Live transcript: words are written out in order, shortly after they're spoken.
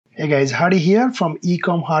Hey guys, Hardy here from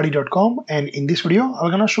ecomhardy.com, and in this video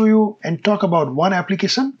I'm gonna show you and talk about one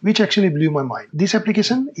application which actually blew my mind. This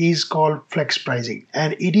application is called FlexPricing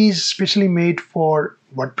and it is specially made for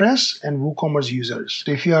WordPress and WooCommerce users.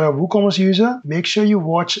 So if you are a WooCommerce user, make sure you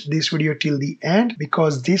watch this video till the end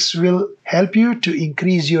because this will help you to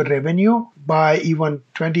increase your revenue by even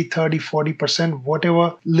 20, 30, 40%,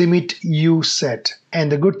 whatever limit you set.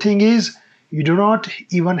 And the good thing is you do not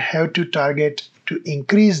even have to target to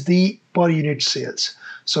increase the per unit sales.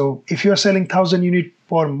 So if you are selling 1,000 units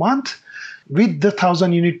per month, with the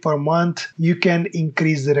 1,000 unit per month, you can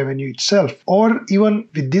increase the revenue itself. Or even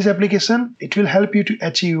with this application, it will help you to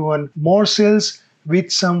achieve even more sales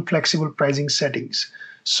with some flexible pricing settings.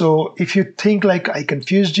 So if you think like I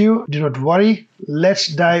confused you, do not worry. Let's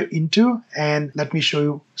dive into and let me show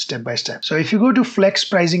you step by step. So if you go to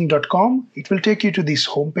flexpricing.com, it will take you to this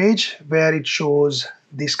homepage where it shows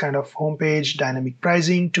this kind of homepage, dynamic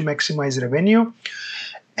pricing to maximize revenue.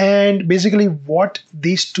 And basically what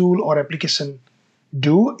this tool or application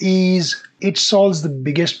do is it solves the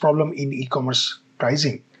biggest problem in e-commerce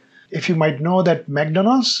pricing. If you might know that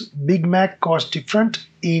McDonald's Big Mac costs different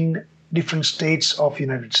in different states of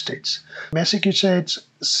United States. Massachusetts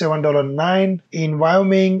 $7.09, in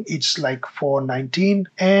Wyoming it's like $4.19,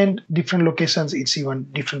 and different locations it's even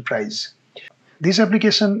different price. This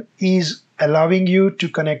application is allowing you to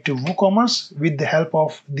connect to WooCommerce with the help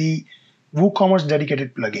of the WooCommerce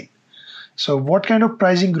dedicated plugin. So what kind of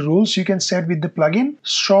pricing rules you can set with the plugin?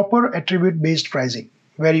 Shopper attribute based pricing,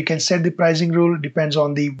 where you can set the pricing rule depends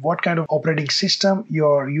on the what kind of operating system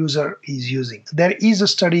your user is using. There is a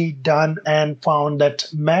study done and found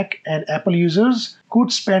that Mac and Apple users could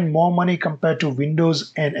spend more money compared to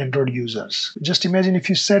Windows and Android users. Just imagine if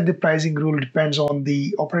you set the pricing rule depends on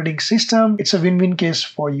the operating system, it's a win-win case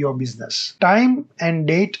for your business. Time and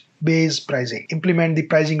date based pricing. Implement the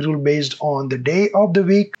pricing rule based on the day of the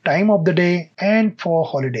week, time of the day, and for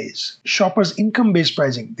holidays. Shopper's income based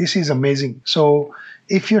pricing. This is amazing. So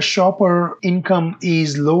if your shopper income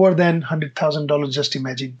is lower than $100,000, just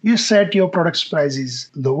imagine, you set your product's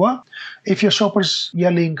prices lower. If your shopper's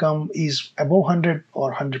yearly income is above 100 or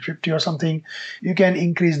 150 or something, you can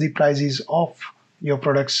increase the prices of your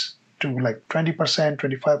products to like 20%,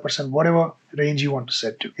 25%, whatever range you want to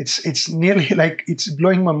set to. It's nearly like it's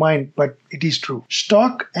blowing my mind, but it is true.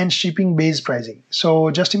 Stock and shipping based pricing. So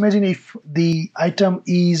just imagine if the item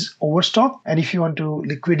is overstocked and if you want to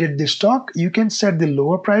liquidate the stock, you can set the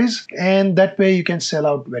lower price and that way you can sell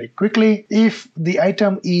out very quickly. If the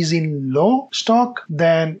item is in low stock,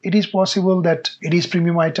 then it is possible that it is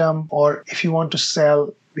premium item, or if you want to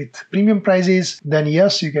sell with premium prices, then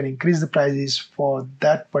yes, you can increase the prices for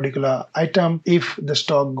that particular item if the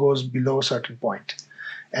stock goes below a certain point.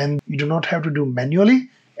 And you do not have to do manually.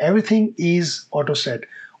 Everything is auto set.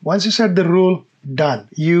 Once you set the rule, done.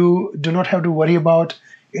 You do not have to worry about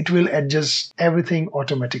it will adjust everything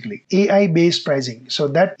automatically. AI based pricing. So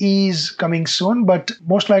that is coming soon, but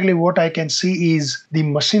most likely what I can see is the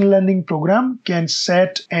machine learning program can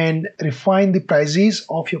set and refine the prices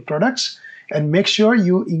of your products and make sure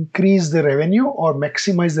you increase the revenue or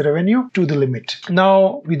maximize the revenue to the limit.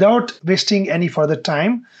 Now, without wasting any further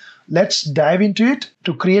time, let's dive into it.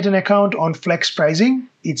 To create an account on FlexPricing,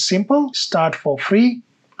 it's simple. Start for free.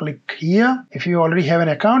 Click here. If you already have an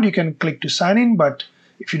account, you can click to sign in, but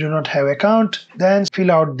if you do not have an account, then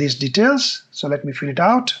fill out these details. So let me fill it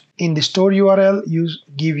out. In the store URL, you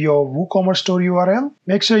give your WooCommerce store URL.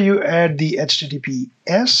 Make sure you add the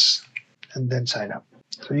HTTPS and then sign up.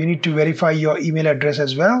 So you need to verify your email address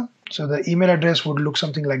as well. So the email address would look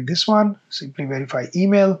something like this one. Simply verify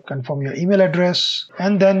email, confirm your email address,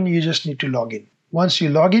 and then you just need to log in. Once you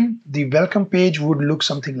log in, the welcome page would look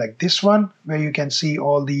something like this one, where you can see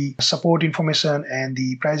all the support information and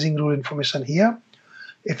the pricing rule information here.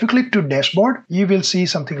 If you click to dashboard, you will see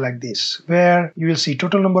something like this, where you will see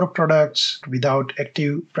total number of products without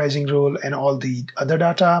active pricing rule and all the other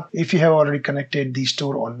data. If you have already connected the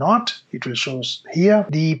store or not, it will show here.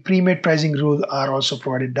 The pre-made pricing rules are also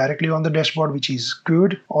provided directly on the dashboard, which is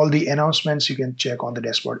good. All the announcements you can check on the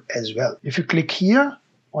dashboard as well. If you click here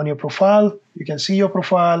on your profile, you can see your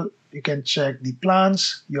profile. You can check the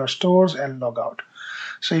plans, your stores, and log out.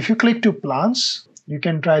 So if you click to plans, you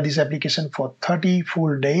can try this application for 30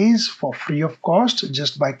 full days for free of cost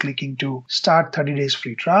just by clicking to start 30 days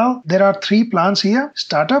free trial. There are 3 plans here: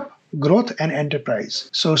 startup, growth, and enterprise.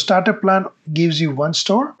 So startup plan gives you 1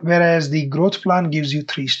 store, whereas the growth plan gives you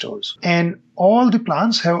 3 stores. And all the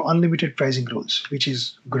plans have unlimited pricing rules, which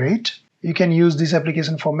is great. you can use this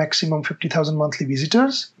application for maximum 50,000 monthly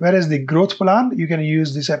visitors, whereas the growth plan, you can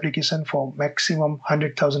use this application for maximum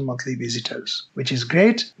 100,000 monthly visitors, which is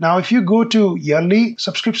great. Now, if you go to yearly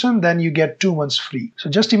subscription, then you get 2 months free. So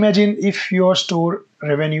just imagine if your store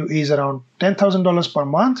revenue is around $10,000 per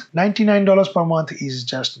month, $99 per month is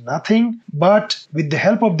just nothing. But with the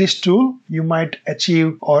help of this tool, you might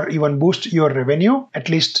achieve or even boost your revenue at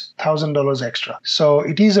least $1,000 extra. So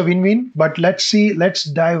it is a win-win, but let's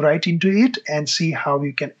dive right into it and see how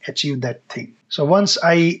you can achieve that thing. So once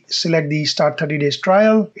I select the start 30 days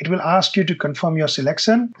trial, it will ask you to confirm your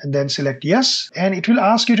selection and then select yes. And it will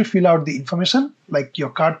ask you to fill out the information like your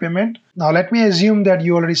card payment. Now let me assume that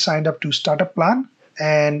you already signed up to startup plan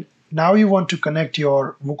and now you want to connect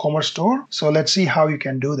your WooCommerce store. So let's see how you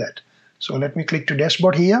can do that. So let me click to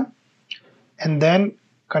dashboard here and then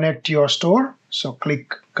connect your store. So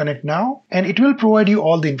click connect now and it will provide you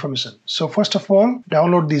all the information. So first of all,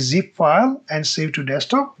 download the zip file and save to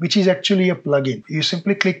desktop, which is actually a plugin. You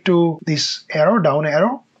simply click to this arrow, down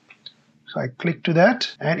arrow. So I click to that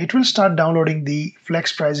and it will start downloading the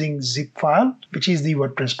FlexPricing zip file, which is the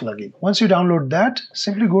WordPress plugin. Once you download that,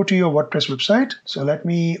 simply go to your WordPress website. So let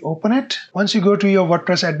me open it. Once you go to your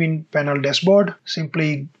WordPress admin panel dashboard,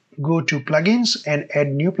 simply go to plugins and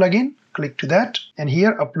add new plugin. Click to that and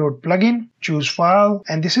here upload plugin, choose file,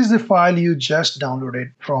 and this is the file you just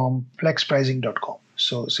downloaded from flexpricing.com.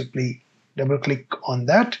 So simply double click on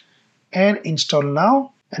that and install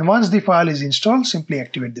now. And once the file is installed, simply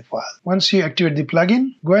activate the file. Once you activate the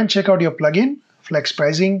plugin, go and check out your plugin,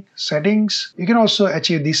 FlexPricing settings. You can also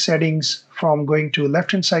achieve these settings from going to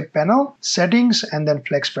left-hand side panel, settings, and then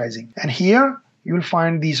FlexPricing. And here you will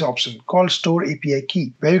find this option called Store API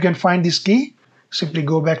Key. Where you can find this key, simply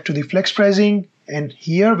go back to the FlexPricing, and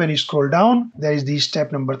here when you scroll down, there is the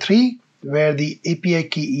step number 3 where the API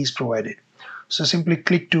key is provided. So simply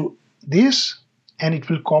click to this and it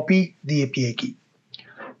will copy the API key.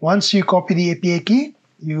 Once you copy the API key,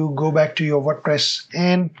 you go back to your WordPress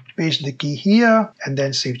and paste the key here and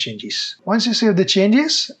then save changes. Once you save the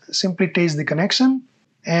changes, simply test the connection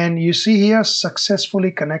and you see here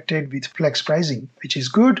successfully connected with FlexPricing, which is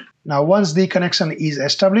good. Now once the connection is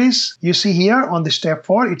established, you see here on the step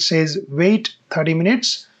 4 it says wait 30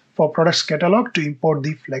 minutes for products catalog to import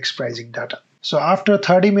the FlexPricing data. So after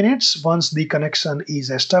 30 minutes, once the connection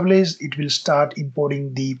is established, it will start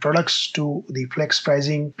importing the products to the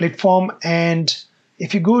FlexPricing platform. And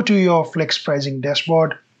if you go to your FlexPricing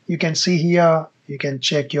dashboard, you can see here, you can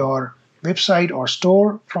check your website or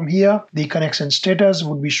store from here. The connection status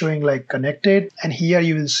would be showing like connected, and here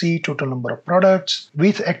you will see total number of products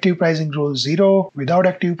with active pricing rule 0, without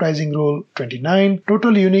active pricing rule 29,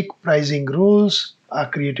 total unique pricing rules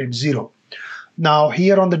are created 0. Now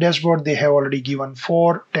here on the dashboard, they have already given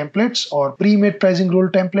 4 templates or pre-made pricing rule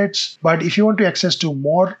templates. But if you want to access to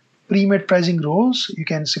more pre-made pricing rules, you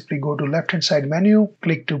can simply go to left-hand side menu,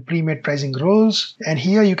 click to pre-made pricing rules, and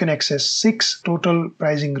here you can access 6 total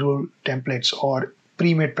pricing rule templates or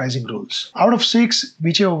pre-made pricing rules. Out of 6,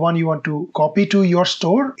 whichever one you want to copy to your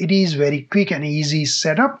store, it is very quick and easy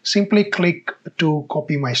setup. Simply click to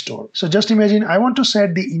copy my store. So just imagine I want to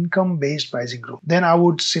set the income-based pricing rule. Then I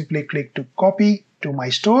would simply click to copy to my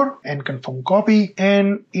store and confirm copy,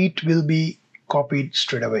 and it will be copied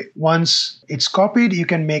straight away. Once it's copied, you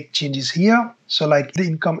can make changes here. So like the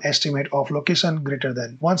income estimate of location greater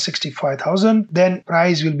than 165,000, then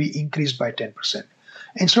price will be increased by 10%.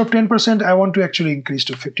 Instead of 10%, I want to actually increase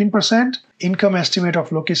to 15%. Income estimate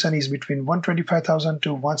of location is between 125,000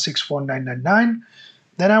 to 164,999.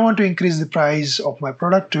 Then I want to increase the price of my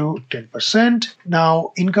product to 10%.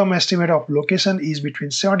 Now, income estimate of location is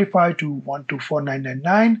between 75 to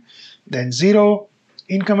 124,999. Then 0.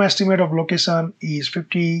 Income estimate of location is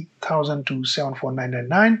 50,000 to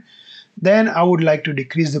 74,999. Then I would like to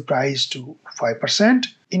decrease the price to 5%.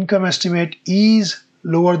 Income estimate is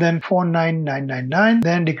lower than 49,999,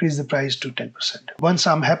 then decrease the price to 10%. Once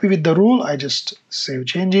I'm happy with the rule, I just save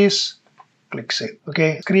changes, click save.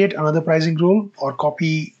 Okay, create another pricing rule or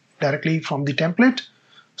copy directly from the template.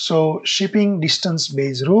 So shipping distance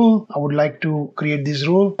based rule, I would like to create this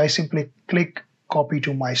rule. I simply click copy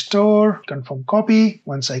to my store, confirm copy.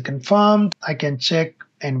 Once I confirmed, I can check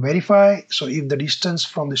and verify. So if the distance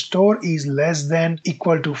from the store is less than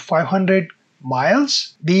equal to 500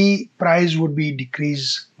 miles, the price would be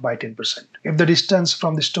decreased by 10%. If the distance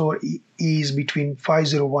from the store is between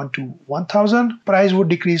 501 to 1000, price would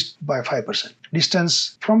decrease by 5%.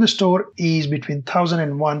 Distance from the store is between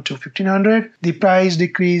 1001 to 1500, the price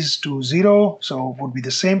decrease to 0, so would be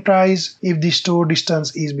the same price. If the store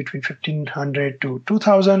distance is between 1500 to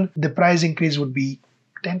 2000, the price increase would be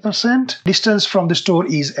 10%. Distance from the store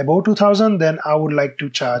is above 2000, then I would like to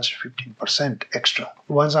charge 15% extra.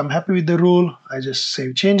 Once I'm happy with the rule, I just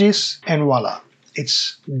save changes and voila,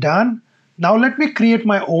 it's done. Now let me create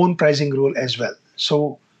my own pricing rule as well.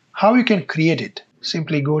 So how you can create it?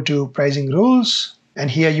 Simply go to pricing rules, and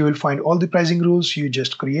here you will find all the pricing rules you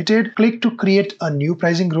just created. Click to create a new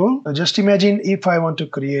pricing rule. So just imagine if I want to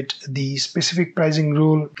create the specific pricing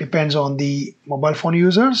rule, depends on the mobile phone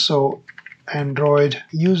user. So Android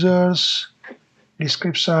users,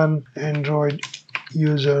 description, Android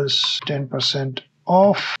users 10%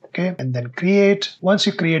 off. Okay, and then create. Once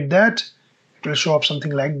you create that, it will show up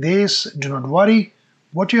something like this. Do not worry.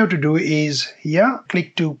 What you have to do is here,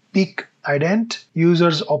 click to pick ident,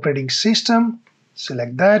 users operating system.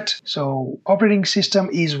 Select that. So operating system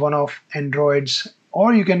is one of Android's,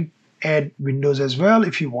 or you can add Windows as well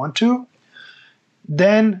if you want to.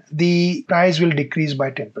 Then the price will decrease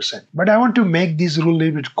by 10%. But I want to make this rule a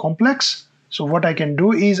little bit complex. So what I can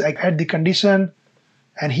do is I add the condition,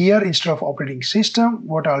 and here instead of operating system,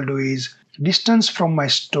 what I'll do is distance from my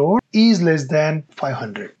store is less than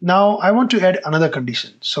 500. Now I want to add another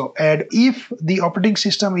condition. So add if the operating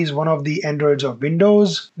system is one of the Androids or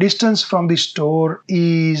Windows, distance from the store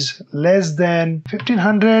is less than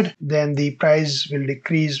 1500, then the price will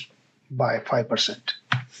decrease by 5%.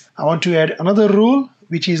 I want to add another rule,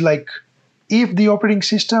 which is like if the operating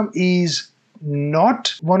system is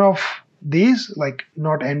not one of these, like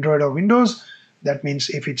not Android or Windows, that means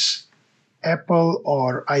if it's Apple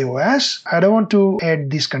or iOS, I don't want to add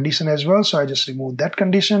this condition as well, so I just remove that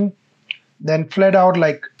condition. Then flat out,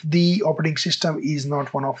 like the operating system is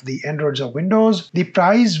not one of the Androids or Windows, the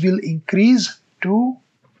price will increase to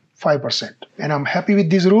 5%. And I'm happy with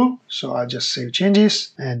this rule, so I'll just save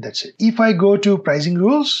changes and that's it. If I go to pricing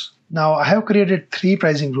rules, now I have created 3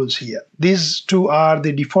 pricing rules here. These 2 are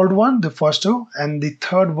the default one, the first 2, and the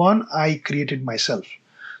third one I created myself.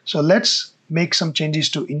 So let's make some changes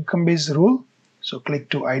to income based rule. So click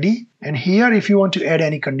to ID, and here if you want to add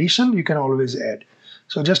any condition, you can always add.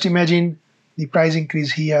 So just imagine the price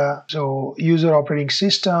increase here. So user operating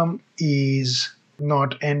system is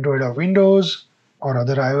not Android or Windows or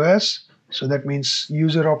other iOS. So that means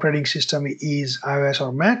user operating system is iOS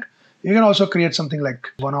or Mac. You can also create something like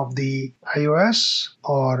one of the iOS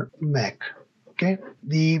or Mac. Okay,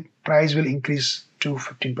 the price will increase to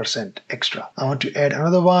 15% extra. I want to add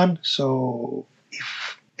another one. So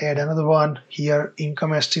if add another one here,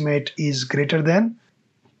 income estimate is greater than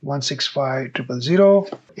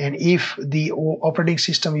 165,000, and if the operating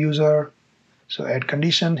system user, so add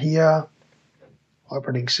condition here,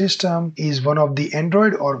 operating system is one of the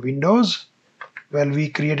Android or Windows. Well, we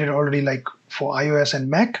created already like for iOS and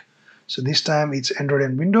Mac. So this time it's Android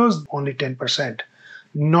and Windows, only 10%,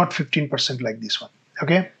 not 15% like this one.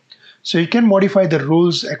 Okay. So you can modify the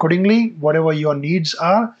rules accordingly, whatever your needs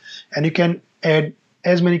are, and you can add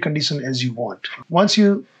as many conditions as you want. Once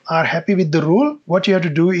you are happy with the rule, what you have to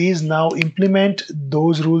do is now implement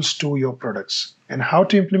those rules to your products. And how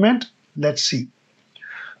to implement? Let's see.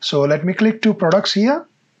 So let me click to products here.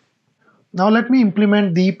 Now let me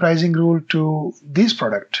implement the pricing rule to this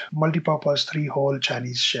product, multi-purpose 3-hole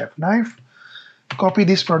Chinese chef knife. Copy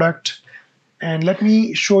this product. And let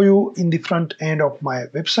me show you in the front end of my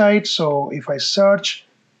website. So if I search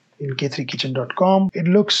in k3kitchen.com, it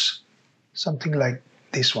looks something like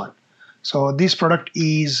this one. So this product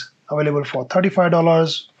is available for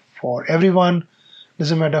 $35 for everyone.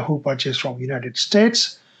 Doesn't matter who purchased from United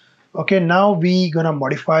States. Okay, now we gonna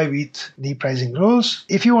modify with the pricing rules.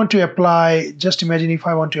 If you want to apply, just imagine if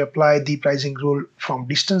I want to apply the pricing rule from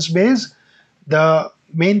distance base, the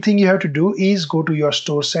main thing you have to do is go to your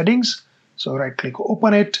store settings. So right click,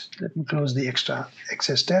 open it. Let me close the extra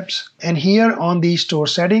access tabs. And here on the store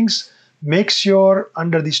settings, make sure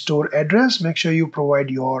under the store address, make sure you provide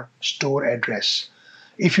your store address.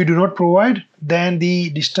 If you do not provide, then the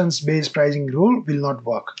distance based pricing rule will not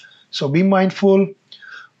work. So be mindful.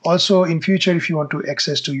 Also in future, if you want to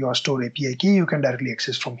access to your store API key, you can directly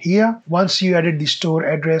access from here. Once you added the store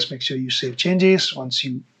address, make sure you save changes. Once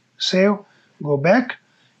you save, go back.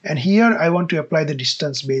 And here I want to apply the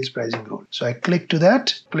distance based pricing rule. So I click to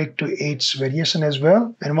that, click to its variation as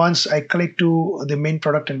well. And once I click to the main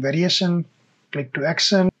product and variation, click to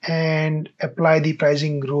action and apply the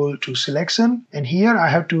pricing rule to selection. And here I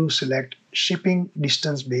have to select shipping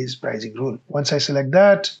distance based pricing rule. Once I select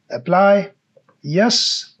that, apply,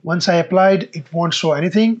 yes. Once I applied, it won't show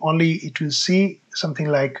anything, only it will see something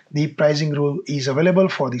like the pricing rule is available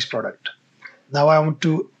for this product. Now I want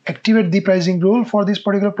to activate the pricing rule for this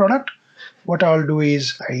particular product. What I'll do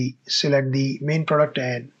is I select the main product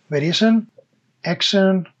and variation,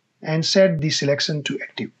 action, and set the selection to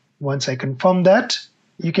active. Once I confirm that,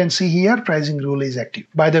 you can see here pricing rule is active.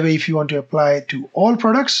 By the way, if you want to apply to all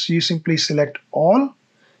products, you simply select all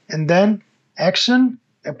and then action,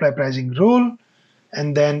 apply pricing rule,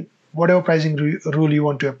 and then whatever pricing rule you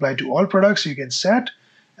want to apply to all products, you can set.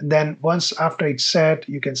 And then once after it's set,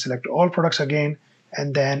 you can select all products again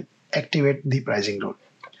and then activate the pricing rule.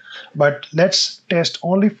 But let's test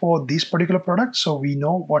only for this particular product so we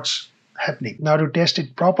know what's happening. Now to test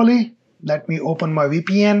it properly, let me open my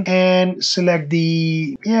VPN and select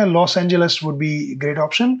the Los Angeles would be a great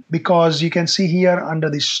option, because you can see here under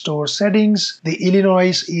the store settings, the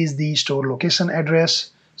Illinois is the store location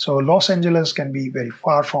address. So Los Angeles can be very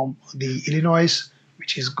far from the Illinois,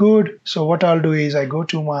 which is good. So what I'll do is I go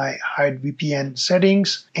to my hide VPN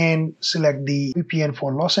settings and select the VPN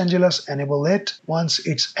for Los Angeles, enable it. Once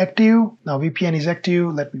it's active, now VPN is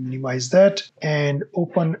active, let me minimize that and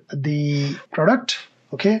open the product.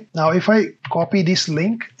 Okay, now if I copy this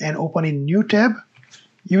link and open in new tab,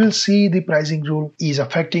 you will see the pricing rule is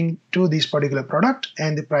affecting to this particular product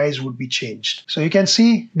and the price would be changed. So you can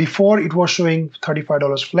see before it was showing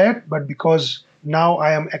 $35 flat, but because now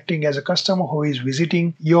I am acting as a customer who is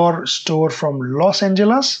visiting your store from Los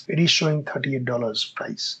Angeles, it is showing $38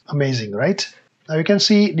 price. Amazing, right? Now you can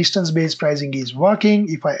see distance-based pricing is working.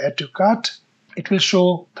 If I add to cart, it will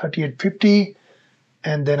show $38.50.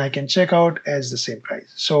 And then I can check out as the same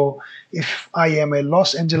price. So if I am a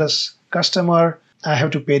Los Angeles customer, I have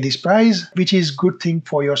to pay this price, which is good thing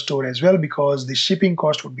for your store as well, because the shipping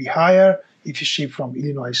cost would be higher if you ship from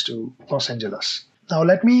Illinois to Los Angeles. Now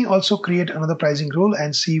let me also create another pricing rule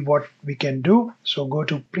and see what we can do. So go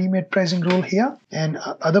to pre-made pricing rule here, and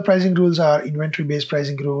other pricing rules are inventory based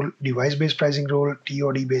pricing rule, device based pricing rule,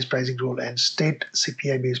 TOD based pricing rule, and state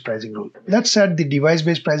CPI based pricing rule. Let's set the device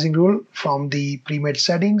based pricing rule from the pre-made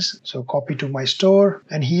settings. So copy to my store,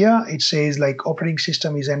 and here it says like operating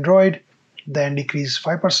system is Android, then decrease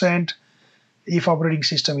 5%. If operating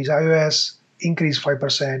system is iOS, increase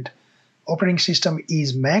 5%. Operating system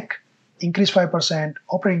is Mac, increase 5%.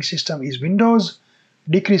 Operating system is Windows,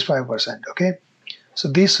 decrease 5%. Okay, so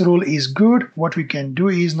this rule is good. What we can do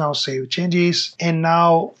is now save changes, and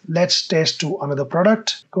now let's test to another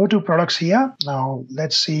product. Go to products here. Now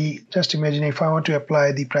let's see, just imagine if I want to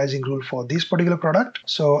apply the pricing rule for this particular product.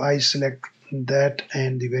 So I select that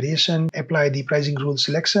and the variation, apply the pricing rule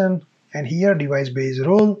selection, and here device based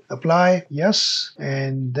rule, apply, yes,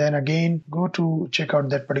 and then again go to check out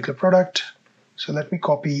that particular product. So let me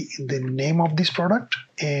copy the name of this product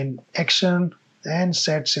and action and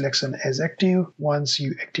set selection as active. Once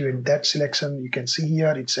you activate that selection, you can see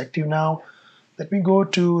here it's active now. Let me go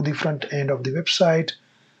to the front end of the website,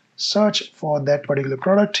 search for that particular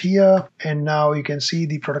product here, and now you can see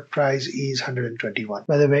the product price is $121.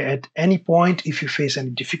 By the way, at any point if you face any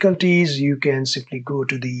difficulties, you can simply go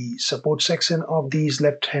to the support section of this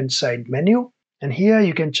left hand side menu. And here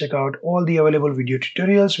you can check out all the available video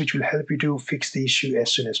tutorials which will help you to fix the issue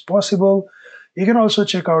as soon as possible. You can also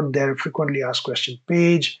check out their frequently asked question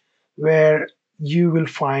page, where you will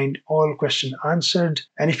find all questions answered.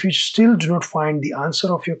 And if you still do not find the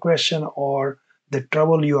answer of your question or the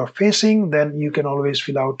trouble you are facing, then you can always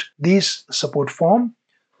fill out this support form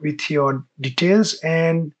with your details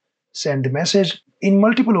and send the message. In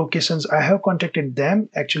multiple occasions, I have contacted them,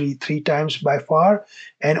 actually 3 times by far,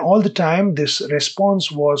 and all the time this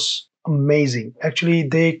response was amazing. Actually,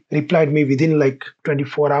 they replied me within like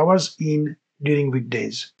 24 hours during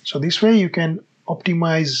weekdays. So this way you can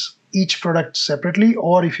optimize each product separately,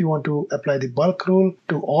 or if you want to apply the bulk rule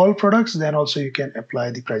to all products, then also you can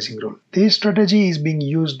apply the pricing rule. This strategy is being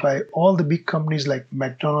used by all the big companies like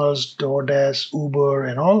McDonald's, DoorDash, Uber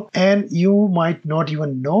and all, and you might not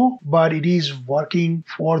even know, but it is working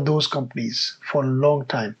for those companies for a long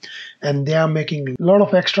time, and they are making a lot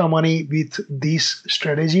of extra money with this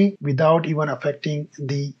strategy without even affecting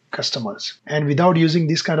the customers. And without using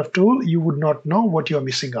this kind of tool, you would not know what you're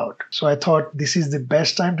missing out. So I thought this is the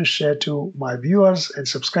best time to share to my viewers and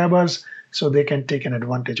subscribers so they can take an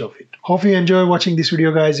advantage of it. Hope you enjoy watching this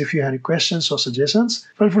video, guys. If you have any questions or suggestions,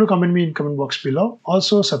 feel free to comment me in comment box below.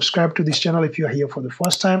 Also subscribe to this channel if you are here for the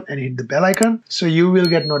first time and hit the bell icon so you will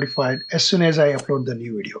get notified as soon as I upload the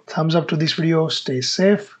new video. Thumbs up to this video. Stay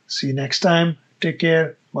safe. See you next time. Take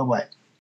care. Bye-bye.